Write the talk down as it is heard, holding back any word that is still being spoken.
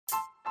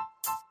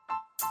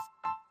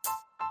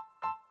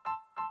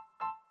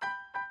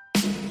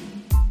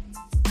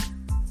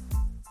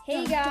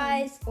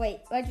guys. Wait,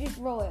 let's just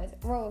roll with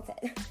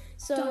it.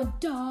 So,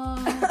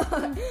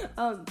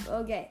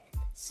 okay.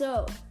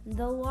 So,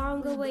 the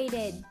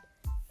long-awaited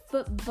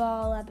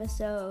football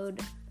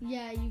episode.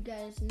 Yeah, you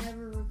guys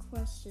never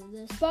requested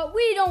this, but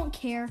we don't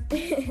care.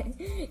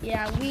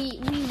 Yeah,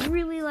 we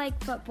really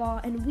like football,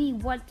 and we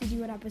want to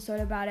do an episode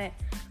about it.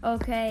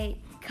 Okay,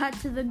 cut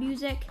to the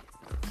music.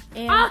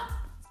 And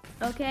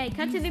okay,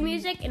 cut to the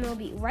music, and we'll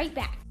be right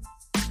back.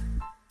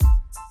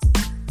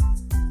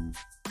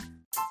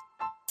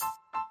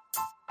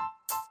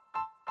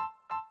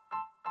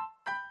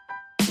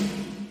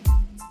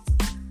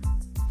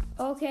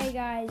 Okay,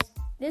 guys,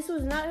 this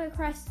was not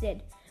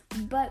requested,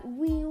 but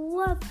we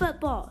love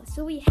football,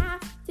 so we have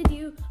to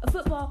do a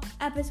football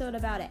episode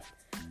about it.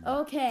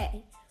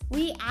 Okay,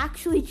 we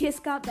actually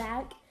just got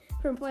back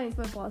from playing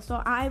football,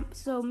 so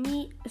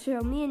me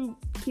and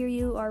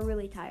Kiryu are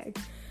really tired.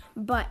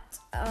 But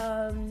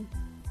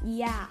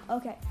yeah,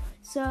 okay.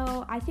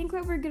 So I think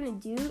what we're gonna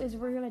do is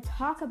we're gonna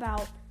talk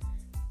about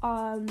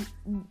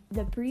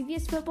the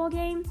previous football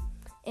game,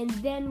 and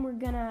then we're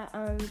gonna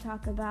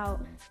talk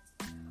about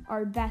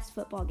our best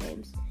football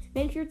games.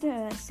 Make sure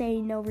to say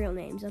no real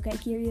names, okay,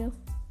 Kiryu?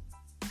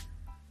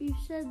 You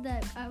said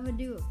that I would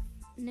do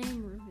a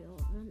name reveal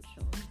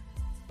eventually.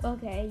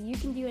 Okay, you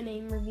can do a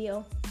name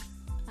reveal.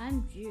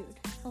 I'm Jude.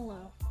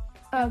 Hello.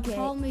 Okay.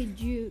 Call me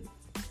Jude.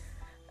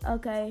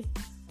 Okay.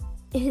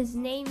 His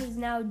name is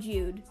now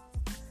Jude.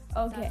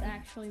 Okay. That's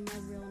actually my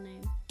real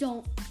name.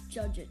 Don't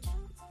judge it.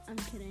 I'm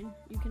kidding.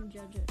 You can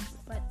judge it,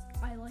 but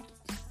I like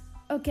it.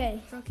 Okay.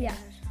 Okay. Yeah.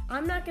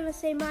 I'm not gonna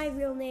say my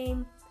real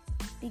name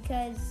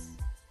because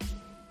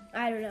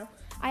I don't know.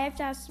 I have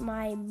to ask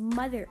my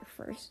mother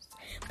first.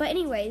 But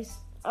anyways,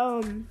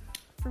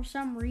 for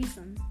some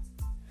reason.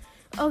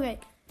 Okay.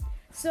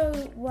 So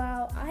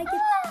while I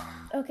get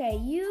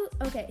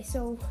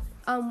so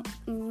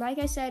like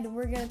I said,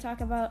 we're gonna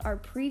talk about our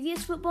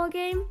previous football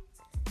game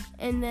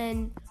and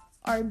then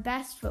our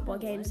best football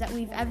games that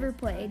we've ever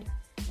played.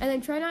 And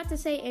then try not to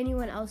say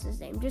anyone else's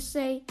name. Just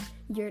say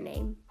your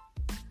name.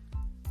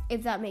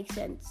 If that makes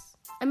sense.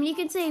 I mean, you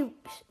can say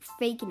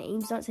fake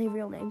names, not say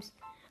real names.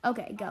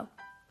 Okay, go.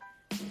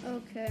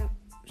 Okay,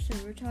 so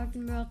we're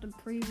talking about the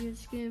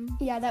previous game?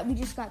 Yeah, that we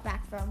just got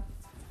back from.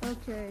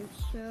 Okay,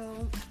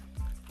 so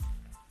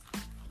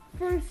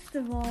first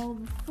of all,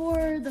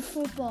 before the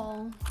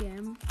football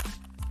game,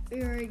 we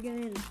were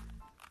getting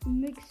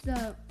mixed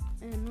up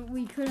and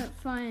we couldn't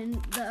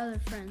find the other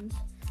friends.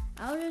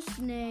 I'll just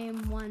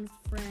name one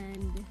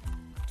friend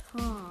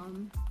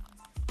Tom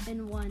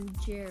and one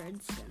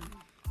Jaredson.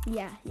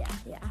 Yeah.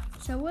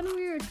 So when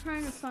we were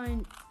trying to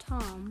find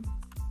Tom,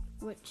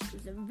 which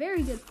is a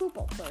very good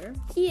football player.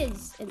 He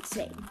is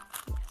insane.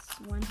 Yes,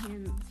 one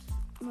hand's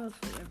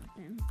mostly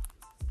everything.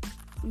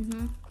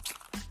 Mm-hmm.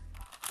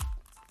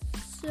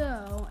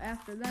 So,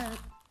 after that,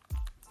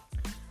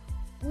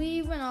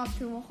 we went off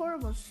to a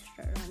horrible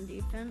start on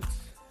defense.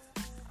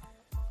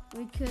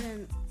 We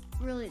couldn't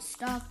really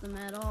stop them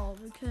at all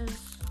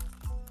because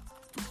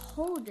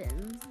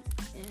Holden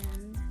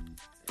and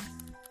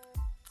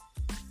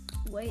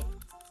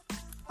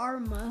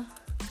Arma,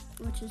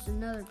 which is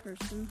another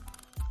person.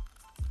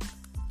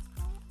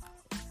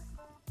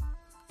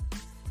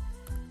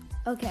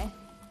 Okay.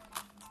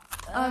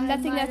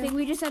 Nothing.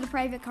 We just had a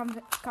private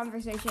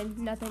conversation.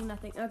 Nothing.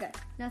 Okay.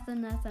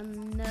 Nothing.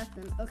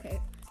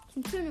 Okay.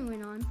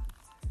 Continuing on.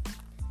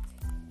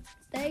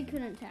 They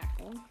couldn't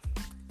tackle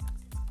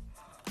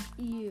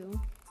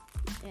you.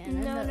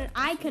 And No,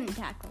 I couldn't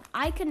tackle.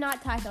 I could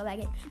not tackle that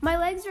game. My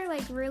legs are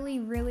like really,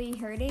 really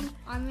hurting.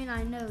 I mean,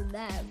 I know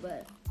that,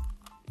 but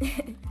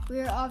we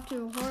were off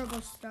to a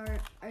horrible start.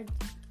 Our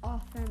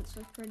offense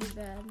was pretty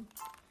bad.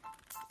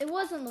 It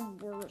wasn't the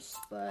worst,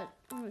 but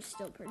it was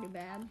still pretty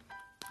bad.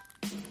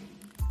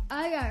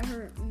 I got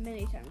hurt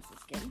many times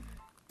this game.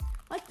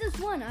 Like this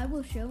one I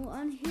will show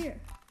on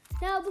here.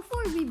 Now,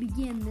 before we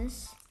begin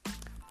this,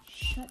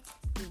 shut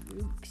the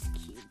Rubik's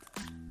Cube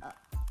up.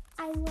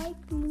 I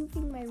like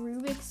moving my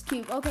Rubik's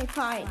Cube. Okay,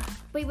 fine.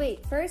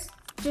 Wait. First,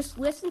 just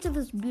listen to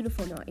this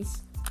beautiful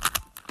noise.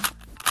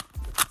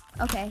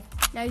 Okay,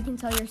 now you can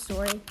tell your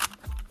story.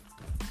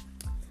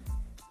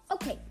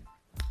 Okay.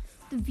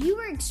 The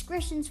viewer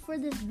expressions for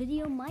this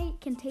video might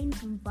contain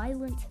some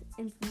violent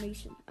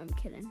information. I'm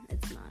kidding,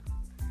 it's not.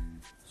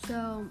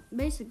 So,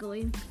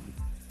 basically,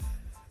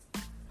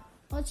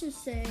 let's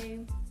just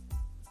say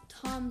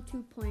Tom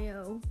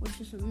 2.0, which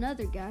is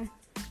another guy,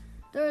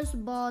 throws the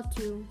ball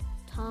to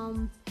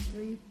Tom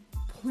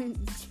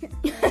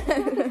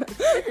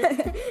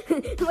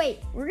 3.0.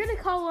 Wait, we're gonna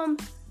call him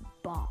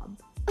Bob.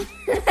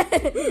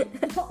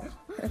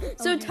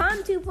 So Okay.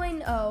 Tom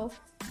 2.0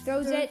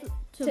 throws it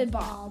to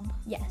Bob.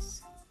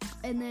 Yes.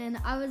 And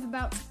then I was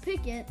about to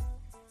pick it,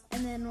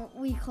 and then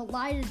we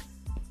collided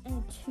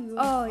into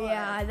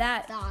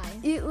that thigh.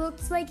 It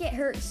looks like it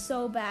hurt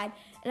so bad.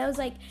 And I was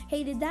like,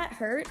 hey, did that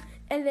hurt?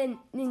 And then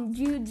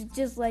Jude's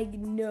just like,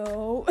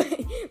 no.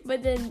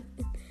 but then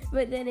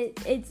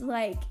it's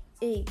like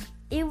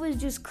it was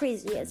just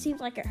crazy. It seems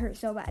like it hurt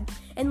so bad.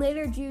 And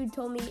later Jude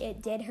told me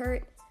it did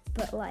hurt,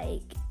 but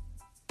like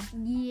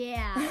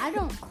Yeah, I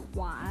don't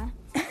cry.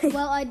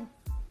 Well,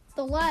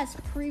 the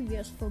last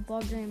previous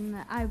football game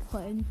that I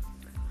played,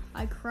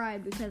 I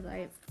cried because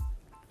I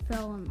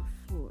fell on the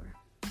floor.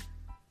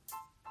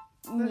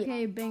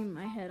 Okay, banged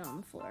my head on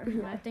the floor.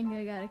 And I think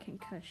I got a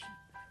concussion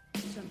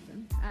or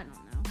something. I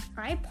don't know.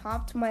 I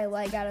popped my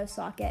leg out of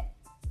socket.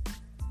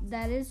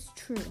 That is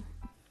true.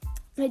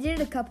 I did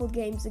it a couple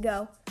games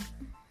ago.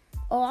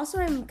 Oh, also,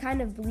 I'm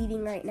kind of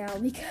bleeding right now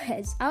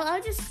because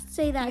I'll just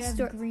say that You have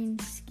story. green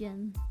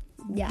skin.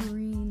 Yeah.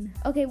 Green.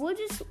 Okay,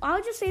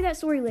 I'll just say that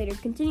story later.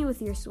 Continue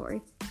with your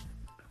story.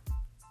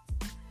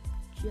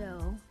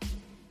 Joe.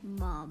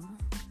 Mom.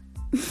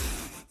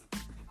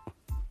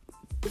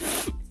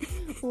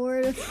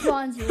 We're the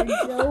sponsor,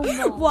 Joe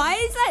Mom. Why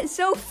is that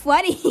so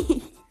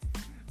funny?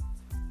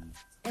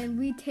 And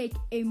we take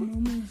a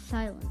moment of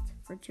silence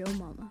for Joe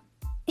Mama.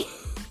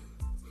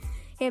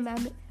 Hey,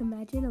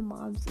 imagine a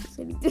mom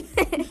sitting to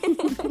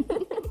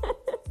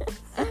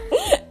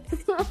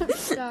I'm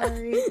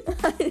sorry.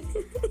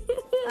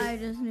 I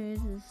just needed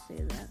to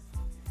say that.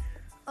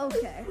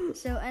 Okay,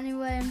 so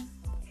anyway,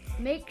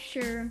 make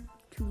sure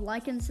to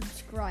like and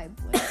subscribe.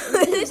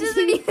 This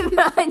isn't even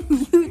on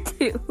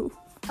YouTube.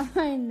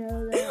 I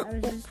know that. I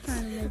was just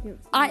trying to make it.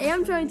 I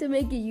am trying to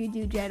make a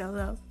YouTube channel,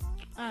 though.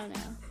 I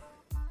know.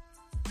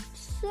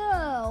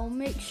 So,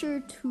 make sure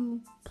to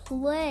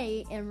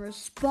play and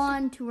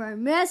respond to our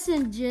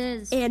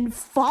messages. And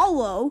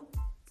follow.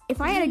 If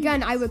I had a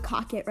gun, I would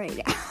cock it right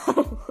now.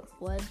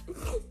 What?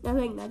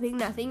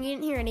 Nothing. You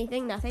didn't hear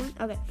anything, nothing.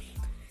 Okay.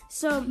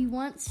 So, He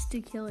wants to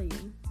kill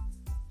you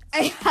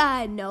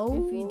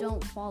no. if you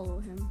don't follow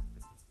him.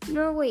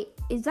 No, wait.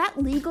 Is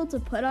that legal to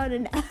put on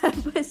an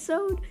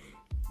episode?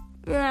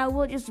 Yeah,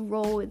 we'll just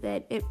roll with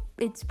it.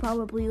 It's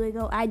probably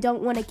legal. I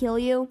don't want to kill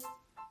you.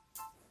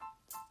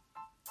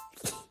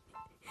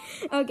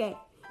 Okay.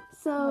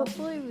 So,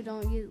 Hopefully we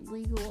don't get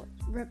legal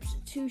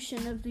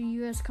restitution of the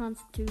U.S.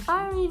 Constitution.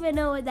 I don't even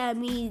know what that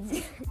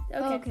means.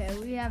 Okay,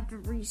 we have to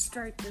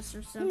restart this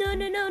or something.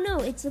 No.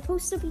 It's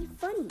supposed to be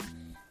funny.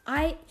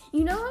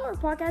 You know how our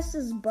podcast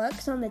is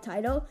books on the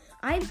title?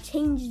 I've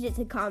changed it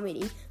to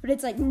comedy, but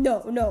it's like,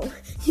 no,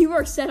 you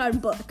are set on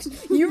books.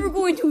 You were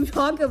going to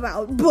talk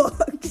about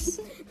books.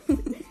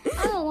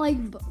 I don't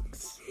like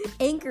books.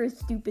 Anchor's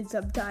stupid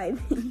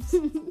sometimes.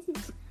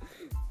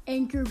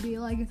 Anchor be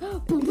like,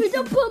 bum,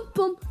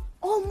 bum,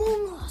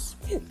 Among Us.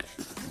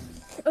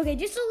 Okay,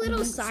 just a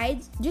little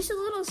side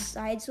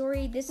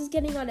story. This is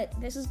kind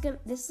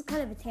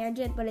of a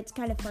tangent, but it's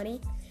kind of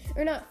funny.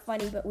 Or not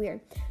funny, but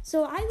weird.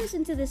 So I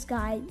listen to this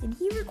guy, and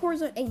he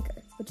records on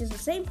Anchor, which is the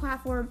same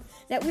platform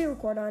that we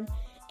record on,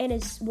 and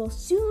will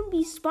soon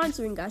be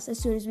sponsoring us as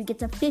soon as we get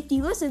to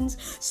 50 listens.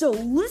 So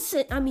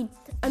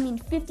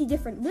 50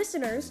 different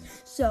listeners.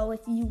 So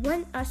if you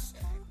want us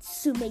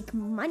to make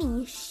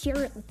money,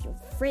 share it with your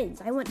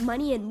friends. I want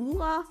money and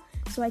moolah,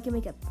 so I can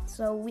make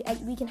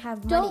we can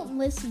have money. Don't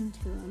listen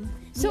to him.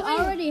 So we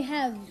already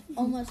have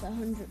almost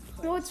 100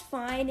 plays. No, it's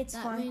fine. That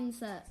That means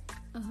that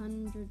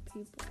 100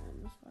 people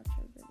almost watch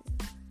our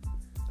videos.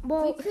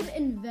 Well, We could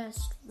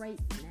invest right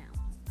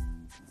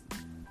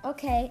now.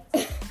 okay.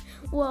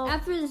 Well,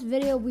 After this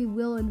video, we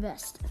will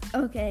invest.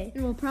 okay.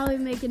 And we'll probably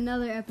make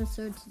another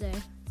episode today.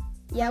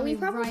 Yeah, we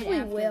right probably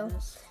after will.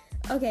 this.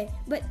 Okay,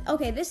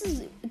 this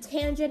is a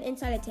tangent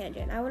inside a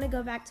tangent. I want to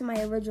go back to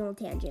my original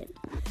tangent.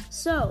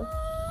 So,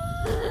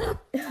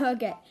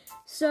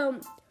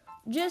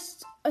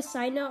 just a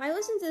side note, I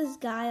listened to this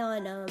guy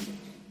on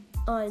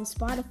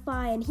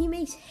Spotify, and he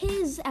makes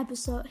his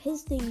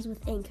things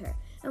with Anchor.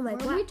 I'm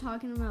like, Are wow. we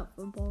talking about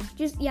football?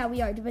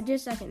 We are, but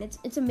just a second.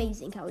 It's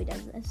amazing how he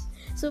does this.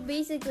 So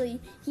basically,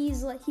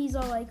 he's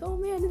all like, oh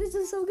man, this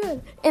is so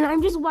good. And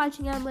I'm just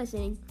watching, I'm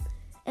listening.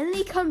 And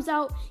then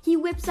he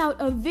whips out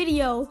a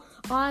video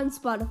on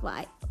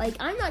Spotify. Like,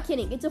 I'm not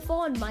kidding. It's a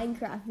full-on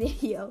Minecraft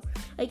video.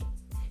 Like,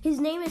 his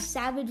name is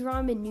Savage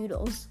Ramen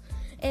Noodles.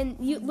 And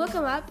you look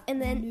him up,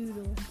 and then...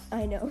 Noodles.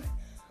 I know.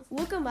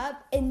 Look him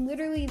up, and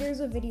literally there's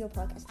a video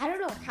podcast. I don't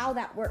know how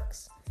that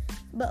works.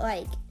 But,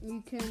 like...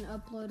 You can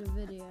upload a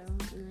video and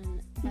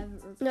then have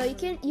it recorded. No,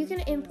 you can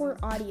import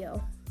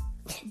audio.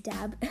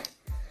 Dab.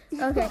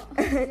 Okay.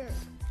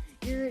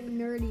 Your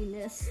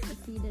nerdiness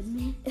defeated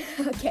me.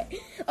 Okay.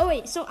 Oh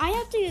wait. So I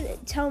have to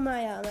tell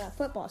my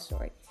football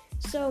story.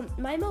 So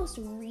my most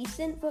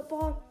recent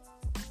football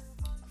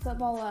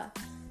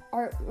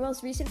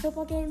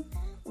game,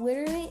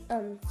 literally.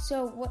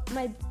 So what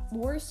my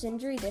worst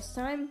injury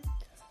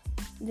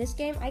this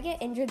game, I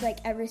get injured like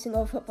every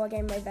single football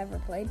game I've ever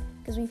played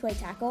because we play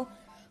tackle.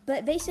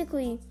 But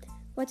basically,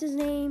 what's his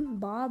name?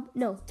 Bob?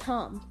 No,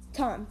 Tom.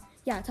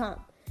 Yeah, Tom.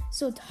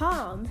 So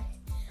Tom.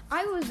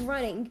 I was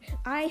running.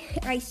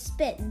 I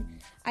spin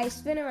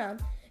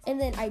around, and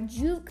then I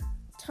juke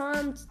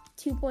Tom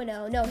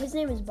 2.0. No, his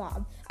name is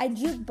Bob. I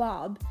juke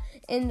Bob,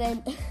 and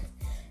then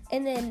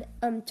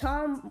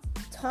Tom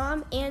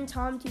and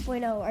Tom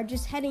 2.0 are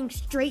just heading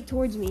straight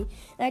towards me,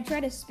 and I try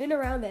to spin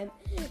around them,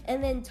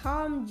 and then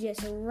Tom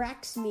just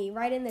wrecks me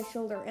right in the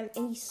shoulder, and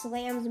he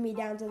slams me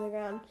down to the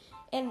ground,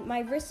 and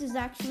my wrist is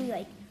actually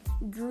like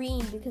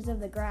green because of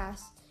the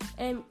grass.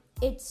 and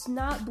it's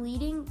not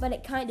bleeding, but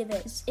it kind of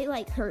is. It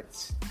like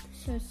hurts.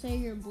 So say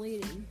you're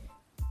bleeding.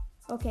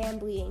 Okay, I'm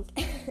bleeding.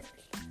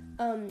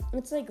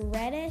 It's like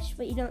reddish,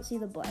 but you don't see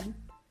the blood.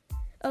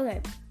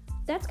 Okay,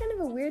 that's kind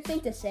of a weird thing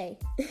to say.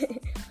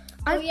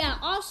 Oh yeah,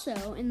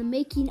 also, in the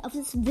making of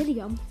this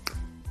video,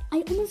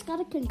 I almost got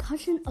a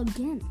concussion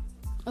again.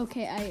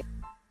 Okay,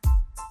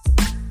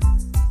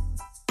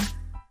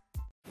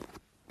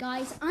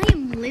 Guys, I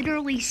am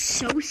literally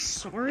so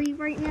sorry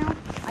right now.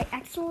 I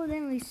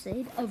accidentally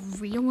said a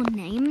real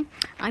name.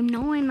 I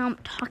know I'm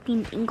not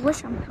talking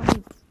English. I'm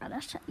talking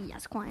British.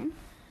 Yes, Quine.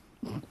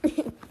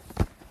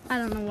 I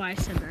don't know why I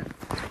said that,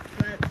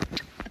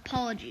 but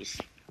apologies.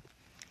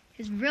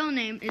 His real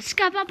name is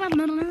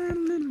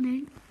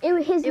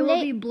It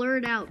will be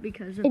blurred out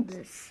because of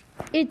this.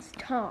 It's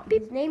Tom.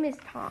 His name is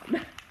Tom.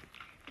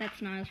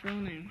 That's not his real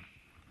name,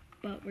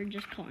 but we're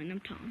just calling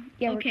him Tom.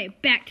 Yeah, okay,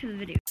 back to the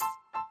video.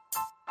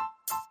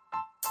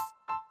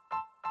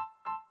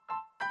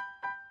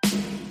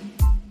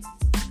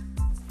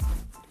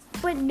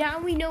 But now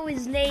we know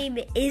his name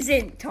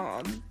isn't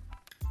Tom.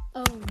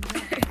 Oh,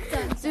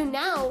 So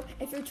now,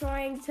 if you're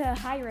trying to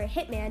hire a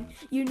hitman,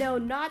 you know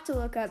not to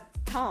look up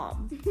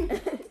Tom.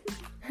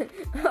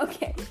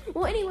 Okay.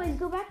 Well, anyways,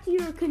 go back to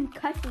your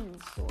concussion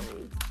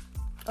story.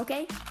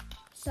 Okay?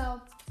 So,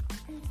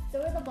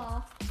 throw the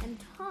ball, and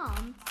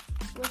Tom,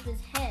 with his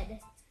head,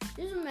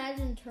 just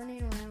imagine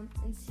turning around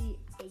and see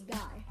a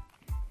guy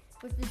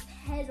with his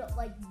head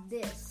like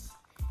this.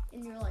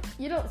 And you're like,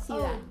 You don't see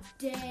that.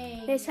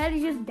 Dang. His head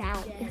is just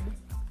down. Dead.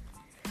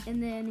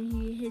 And then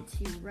he hits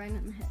you right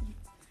in the head.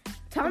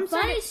 Tom The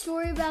funny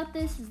story about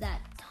this is that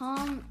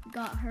Tom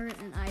got hurt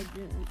and I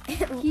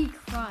didn't. He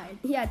cried.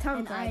 Yeah, Tom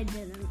and cried. I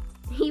didn't.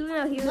 Even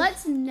though he was...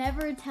 Let's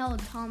never tell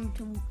Tom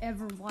to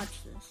ever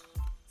watch this,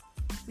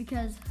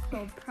 because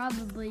he'll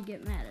probably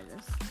get mad at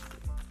us.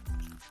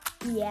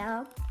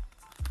 Yeah.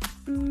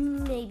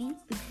 Maybe.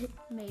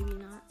 Maybe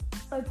not.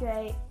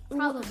 Okay.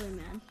 Probably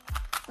mad.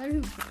 But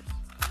who cares?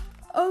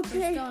 Okay.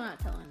 We're still not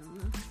telling him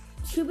though.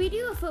 Should we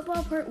do a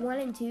football part 1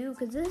 and 2?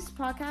 Because this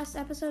podcast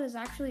episode is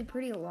actually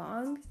pretty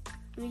long.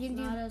 We can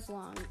do... Not as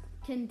long.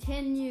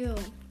 Continue.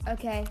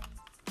 Okay.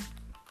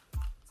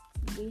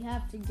 We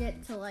have to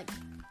get to like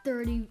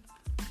 30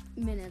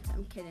 minutes.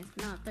 I'm kidding.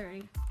 Not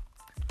 30.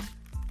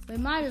 We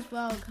might as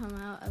well come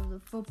out of the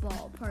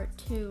football part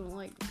 2,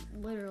 like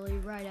literally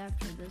right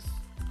after this.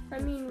 I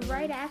mean,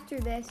 right after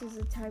this is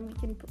the time we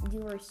can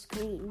do our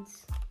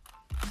screens.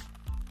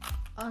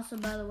 Also,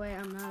 by the way,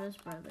 I'm not his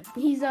brother.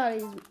 He's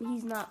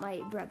not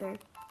my brother.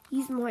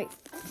 He's my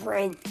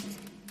friend.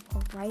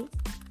 Alright?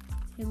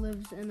 He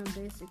lives in a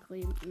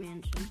basically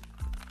mansion.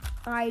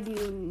 I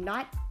do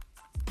not.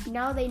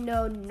 Now they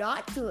know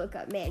not to look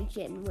up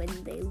mansion when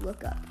they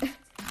look up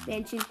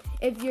mansion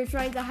if you're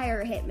trying to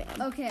hire a hitman.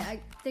 Okay, I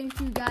think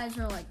you guys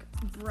are like,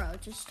 bro,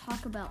 just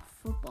talk about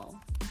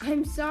football.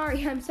 I'm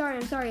sorry.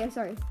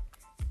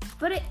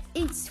 But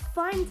it's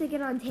fun to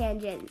get on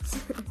tangents.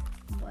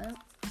 What?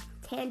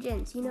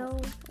 Tangents, you know?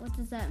 What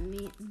does that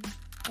mean?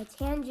 A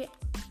tangent.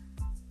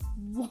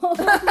 Whoa.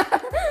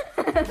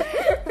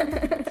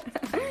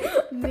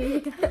 Me.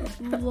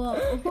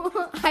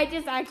 Whoa. I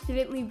just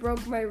accidentally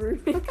broke my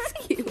Rubik's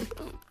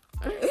Cube.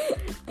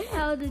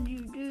 How did you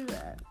do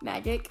that?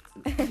 Magic.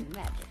 Magic.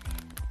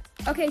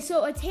 Okay,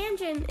 so a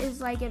tangent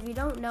is like, if you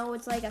don't know,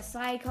 it's like a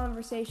side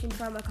conversation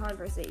from a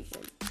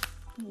conversation.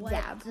 What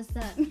Dab. does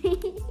that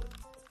mean?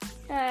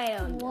 I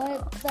don't know.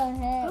 What the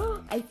heck?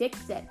 I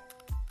fixed it.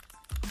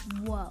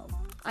 Whoa.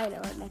 I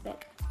know, I meant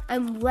it.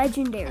 I'm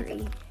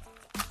legendary.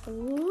 At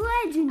least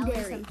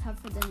Legendary. I'm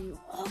tougher than you.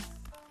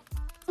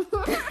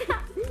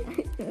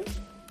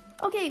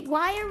 Okay,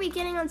 why are we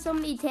getting on so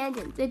many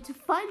tangents? It's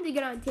fun to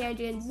get on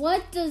tangents.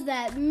 What does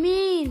that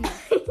mean?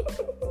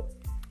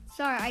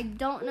 Sorry, I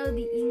don't know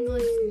the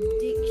English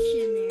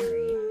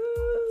dictionary.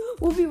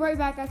 We'll be right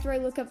back after I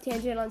look up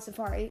tangent on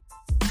Safari.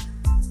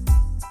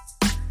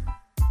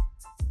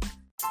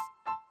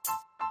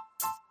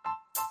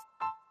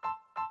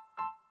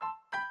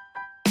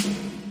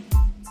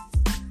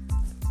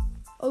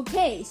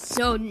 Okay,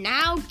 so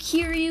now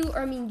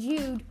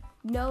Jude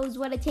knows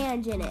what a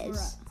tangent is.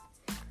 Bruh.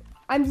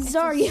 I'm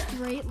sorry. It's a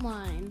straight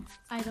line.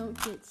 I don't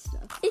get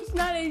stuff. It's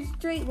not a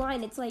straight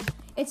line. It's like,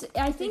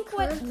 I think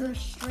what The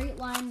straight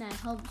line that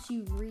helps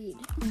you read.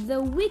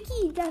 the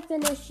wiki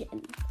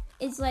definition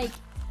is like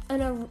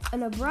an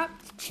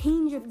abrupt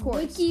change of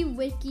course.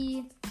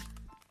 Wiki,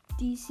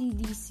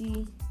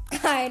 DC.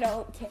 I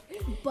don't care.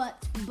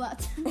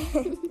 but.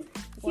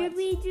 Should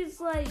we just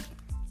like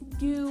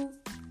do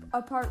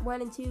a part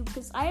 1 and 2?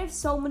 Because I have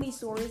so many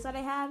stories that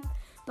I have,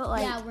 but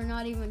like Yeah, we're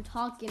not even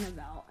talking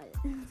about it.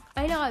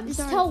 I know. I'm Just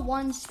sorry. tell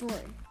one story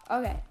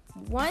Okay,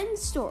 one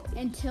story.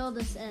 until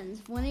this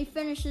ends. When he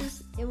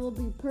finishes, it will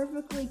be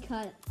perfectly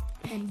cut,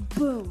 and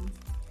boom,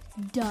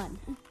 done.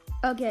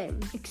 Okay,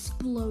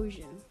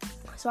 Explosion.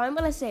 so I'm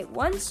gonna say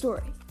one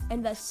story,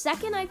 and the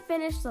second I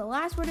finish the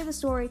last word of the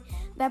story,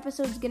 the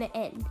episode's gonna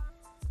end.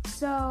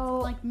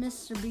 So Like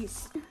Mr.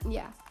 Beast.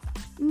 yeah.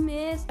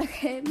 Mr.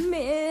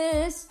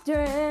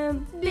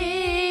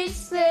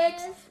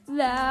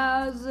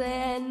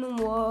 B6000.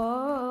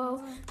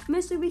 Whoa.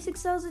 Mr.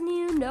 B6000,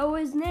 you know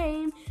his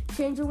name.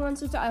 Change it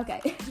once or twice.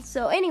 Okay,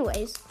 so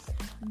anyways.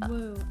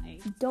 Whoa.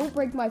 Don't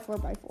break my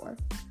 4x4.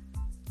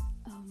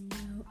 Oh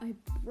no, I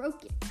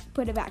broke it.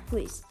 Put it back,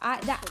 please.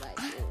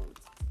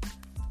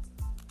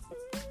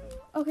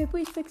 Okay,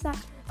 please fix that.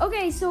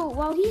 Okay, so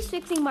while he's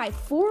fixing my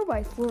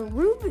 4x4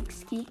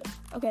 Rubik's Cube.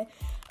 Okay,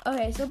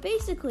 so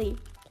basically,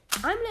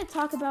 I'm going to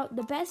talk about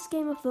the best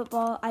game of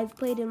football I've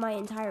played in my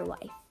entire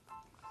life.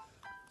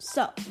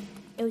 So,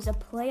 it was a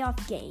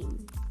playoff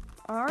game.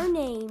 Our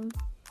name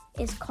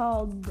is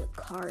called the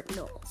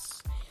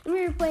Cardinals. And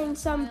we were playing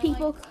some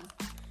people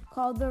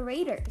called the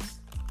Raiders.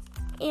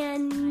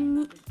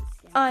 And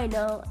I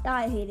know,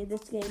 I hated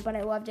this game, but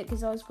I loved it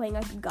because I was playing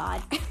like a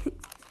god.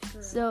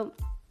 So,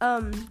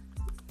 I'm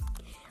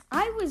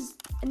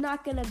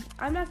not gonna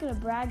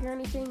brag or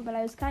anything, but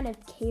I was kind of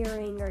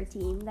carrying our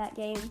team that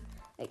game.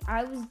 Like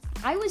I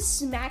was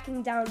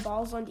smacking down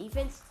balls on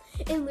defense,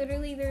 and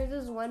literally there was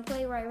this one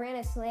play where I ran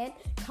a slant,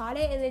 caught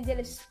it, and then did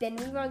a spin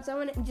move on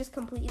someone and just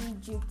completely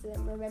juked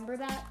them. Remember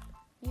that?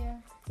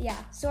 Yeah.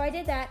 So I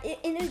did that,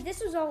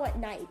 this was all at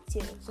night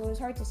too, so it was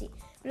hard to see.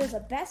 But it was the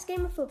best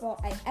game of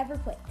football I ever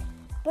played.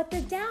 But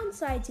the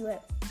downside to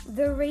it,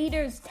 the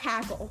Raiders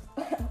tackled.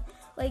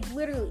 Like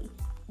literally,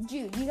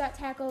 Jude, you got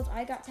tackled,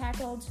 I got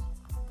tackled,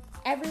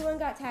 everyone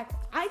got tackled.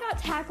 I got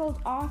tackled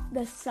off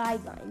the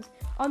sidelines.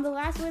 On the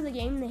last play of the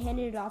game, they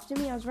handed it off to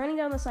me. I was running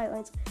down the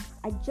sidelines.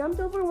 I jumped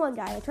over one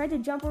guy. I tried to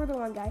jump over the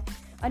one guy,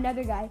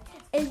 another guy,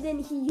 and then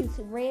he just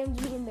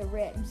rammed me in the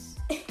ribs.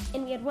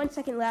 And we had 1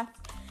 second left.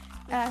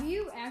 If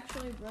you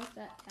actually broke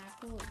that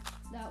tackle,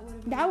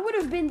 that would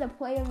have been the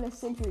play of the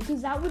century,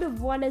 because that would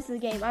have won us the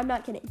game. I'm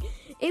not kidding.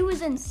 It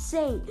was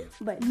insane,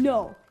 but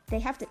no, they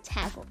have to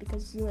tackle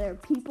because there are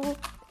people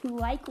who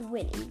like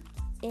winning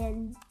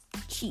and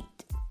cheat.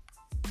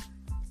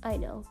 I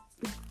know.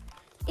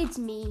 It's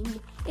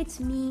mean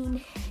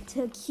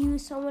to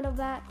accuse someone of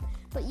that,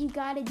 but you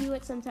gotta do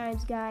it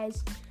sometimes,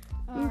 guys.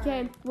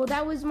 Okay, well,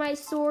 that was my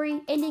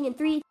story, ending in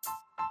 3.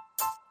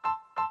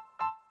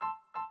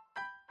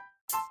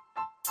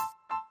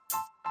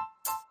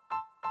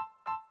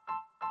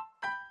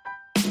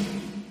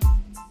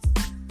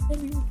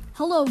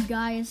 Hello,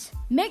 guys.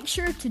 Make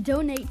sure to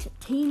donate to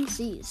Team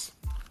Seas.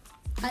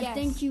 I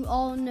think you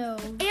all know.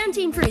 And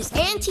Team Trees.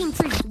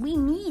 We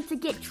need to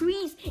get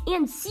trees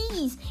and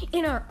seas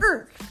in our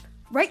earth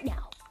right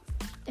now.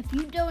 If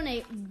you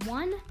donate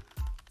 $1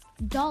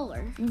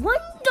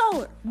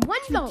 $1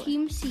 to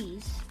Team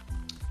Seas,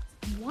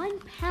 1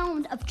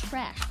 pound of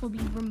trash will be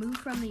removed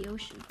from the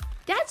ocean.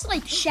 That's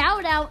like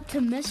Shout out to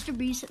Mr.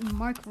 Beast and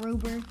Mark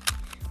Rober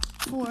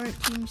for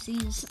Team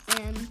Seas,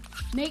 and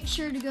make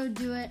sure to go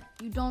do it.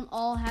 You don't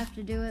all have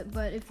to do it,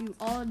 but if you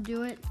all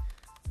do it,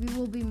 we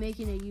will be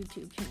making a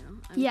YouTube channel.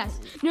 Yes.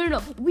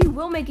 No. We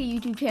will make a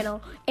YouTube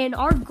channel, and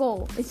our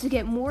goal is to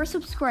get more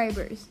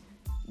subscribers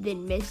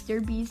than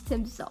Mr. Beast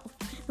himself.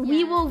 Yeah.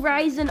 We will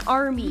rise an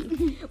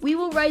army. We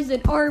will rise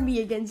an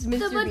army against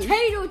Mr. Beast. The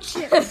potato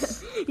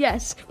chips.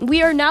 Yes.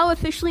 We are now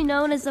officially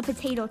known as the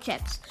potato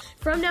chips.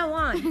 From now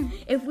on,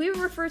 if we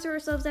refer to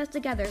ourselves as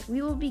together,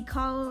 we will be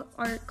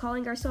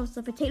calling ourselves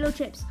the Potato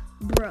Chips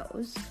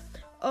Bros.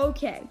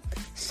 Okay.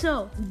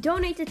 So,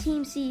 donate to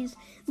Team Seas.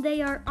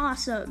 They are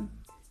awesome.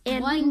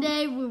 And one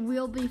day we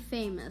will be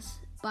famous.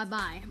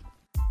 Bye-bye.